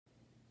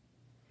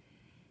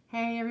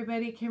Hey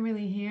everybody,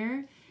 Kimberly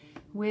here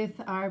with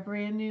our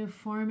brand new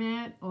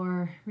format,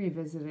 or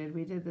revisited.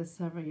 We did this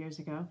several years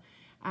ago,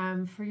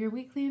 for your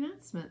weekly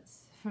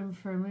announcements from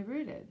Firmly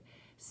Rooted.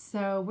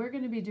 So we're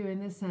going to be doing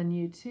this on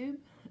YouTube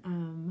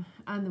on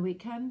the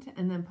weekend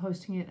and then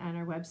posting it on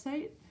our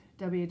website,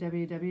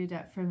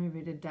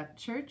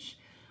 www.firmlyrooted.church,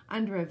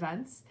 under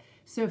events.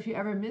 So if you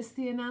ever missed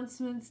the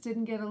announcements,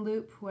 didn't get a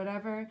loop,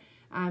 whatever,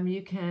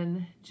 you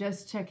can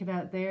just check it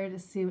out there to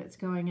see what's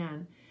going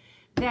on.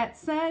 That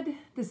said,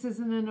 this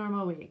isn't a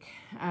normal week.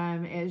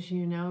 As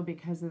you know,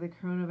 because of the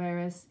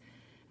coronavirus,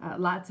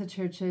 lots of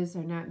churches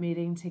are not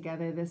meeting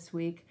together this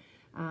week,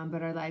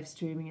 but are live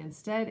streaming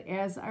instead,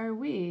 as are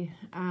we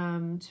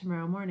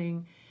tomorrow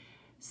morning.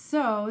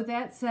 So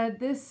that said,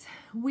 this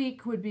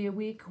week would be a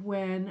week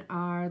when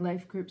our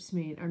life groups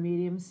meet, our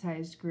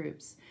medium-sized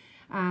groups.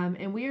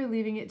 And we are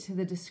leaving it to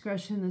the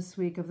discretion this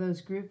week of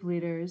those group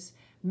leaders,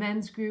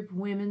 men's group,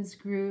 women's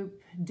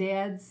group,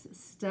 dad's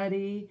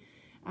study,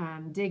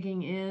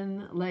 digging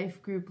in, life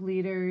group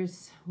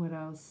leaders, what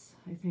else?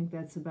 I think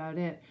that's about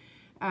it.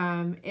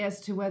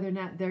 As to whether or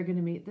not they're going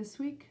to meet this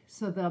week.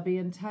 So they'll be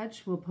in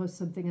touch. We'll post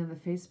something on the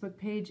Facebook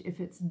page if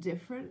it's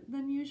different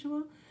than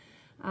usual.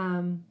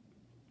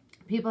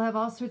 People have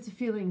all sorts of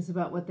feelings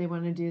about what they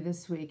want to do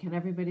this week, and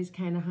everybody's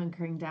kind of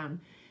hunkering down.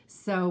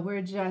 So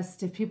we're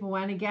just, if people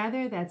want to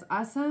gather, that's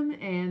awesome.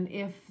 And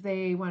if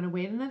they want to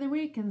wait another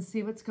week and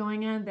see what's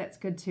going on, that's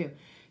good too.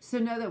 So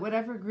know that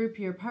whatever group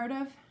you're part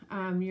of,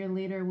 your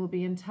leader will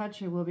be in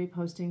touch, or we'll be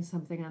posting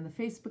something on the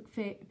Facebook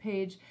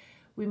page.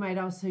 We might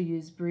also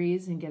use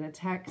Breeze and get a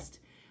text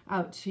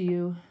out to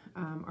you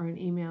or an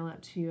email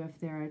out to you if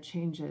there are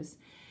changes.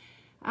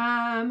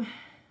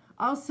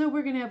 Also,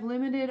 we're going to have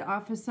limited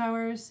office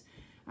hours.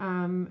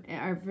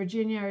 Our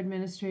Virginia, our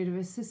administrative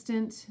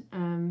assistant,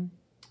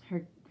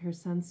 her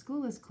son's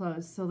school is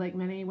closed. So like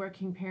many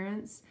working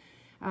parents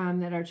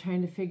that are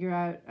trying to figure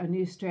out a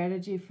new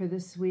strategy for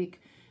this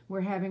week,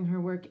 we're having her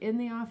work in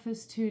the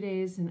office 2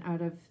 days and out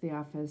of the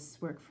office,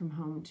 work from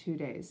home 2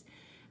 days.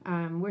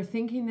 We're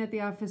thinking that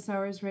the office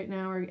hours right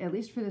now, or at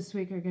least for this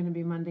week, are going to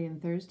be Monday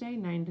and Thursday,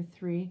 9 to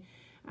 3.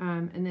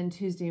 And then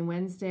Tuesday and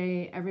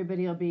Wednesday,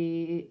 everybody will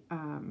be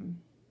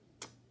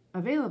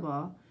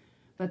available,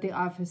 but the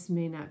office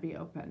may not be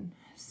open.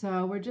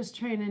 So we're just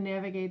trying to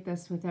navigate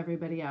this with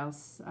everybody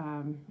else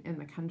in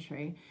the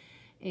country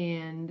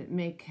and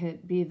make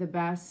it be the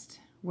best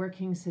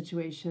working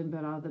situation,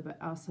 but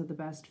also the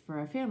best for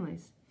our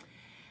families.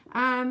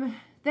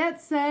 That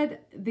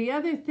said, the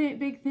other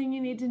big thing you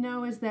need to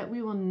know is that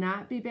we will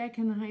not be back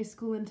in the high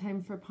school in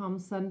time for Palm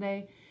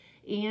Sunday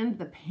and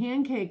the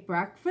pancake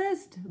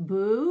breakfast,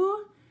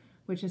 boo,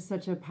 which is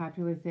such a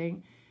popular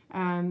thing.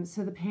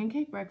 So the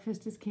pancake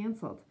breakfast is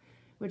canceled,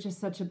 which is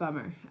such a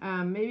bummer.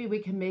 Maybe we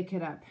can make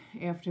it up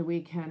after we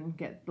can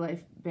get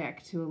life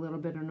back to a little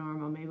bit of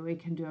normal. Maybe we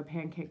can do a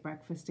pancake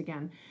breakfast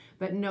again.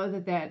 But know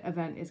that that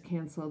event is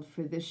canceled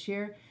for this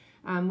year.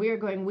 We are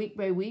going week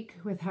by week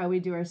with how we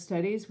do our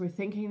studies. We're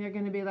thinking they're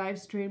going to be live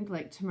streamed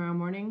like tomorrow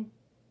morning,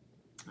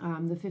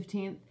 the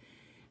 15th.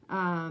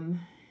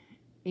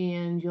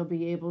 And you'll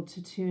be able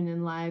to tune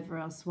in live or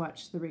else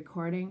watch the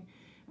recording.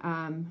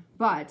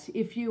 But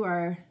if you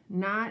are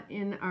not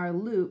in our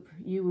loop,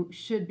 you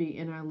should be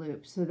in our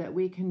loop so that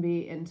we can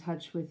be in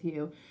touch with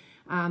you.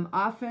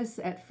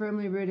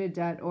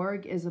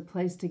 Office@firmlyrooted.org is a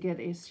place to get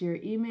us your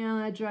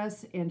email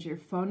address and your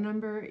phone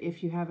number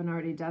if you haven't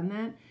already done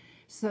that,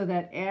 so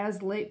that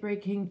as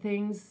late-breaking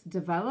things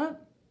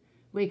develop,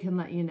 we can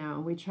let you know.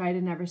 We try to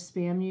never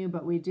spam you,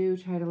 but we do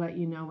try to let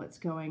you know what's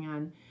going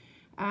on.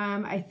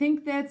 I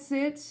think that's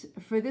it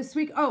for this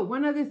week. Oh,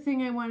 one other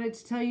thing I wanted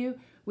to tell you.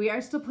 We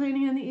are still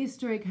planning on the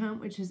Easter egg hunt,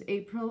 which is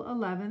April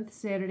 11th,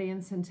 Saturday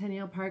in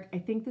Centennial Park. I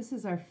think this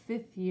is our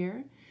 5th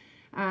year.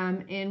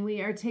 And we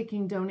are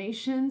taking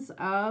donations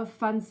of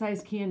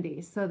fun-sized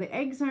candy. So the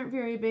eggs aren't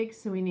very big,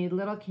 so we need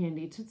little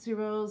candy. Tootsie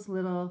Rolls,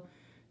 little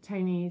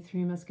tiny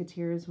Three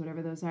Musketeers,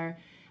 whatever those are.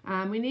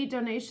 We need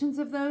donations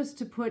of those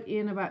to put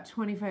in about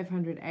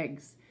 2,500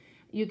 eggs.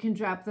 You can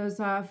drop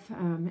those off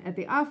at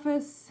the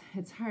office.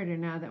 It's harder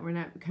now that we're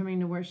not coming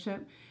to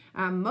worship.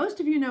 Most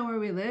of you know where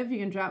we live. You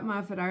can drop them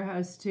off at our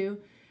house too.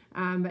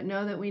 But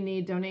know that we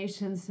need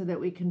donations so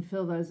that we can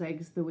fill those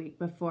eggs the week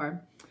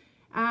before.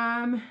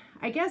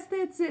 I guess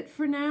that's it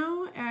for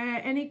now.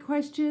 Any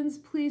questions,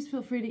 please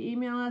feel free to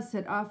email us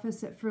at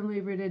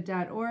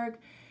office@firmlyrooted.org.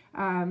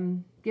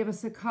 Give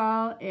us a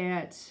call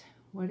at,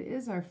 what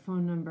is our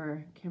phone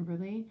number,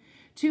 Kimberly?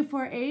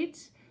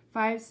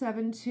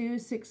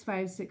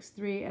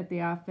 248-572-6563 at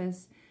the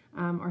office,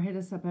 or hit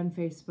us up on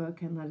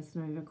Facebook and let us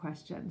know you have a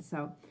question.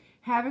 So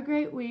have a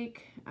great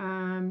week.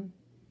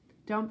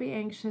 Don't be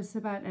anxious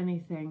about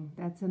anything.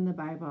 That's in the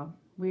Bible.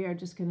 We are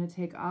just going to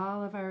take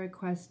all of our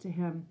requests to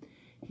Him.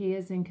 He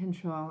is in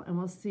control. And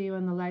we'll see you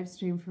on the live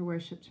stream for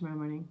worship tomorrow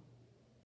morning.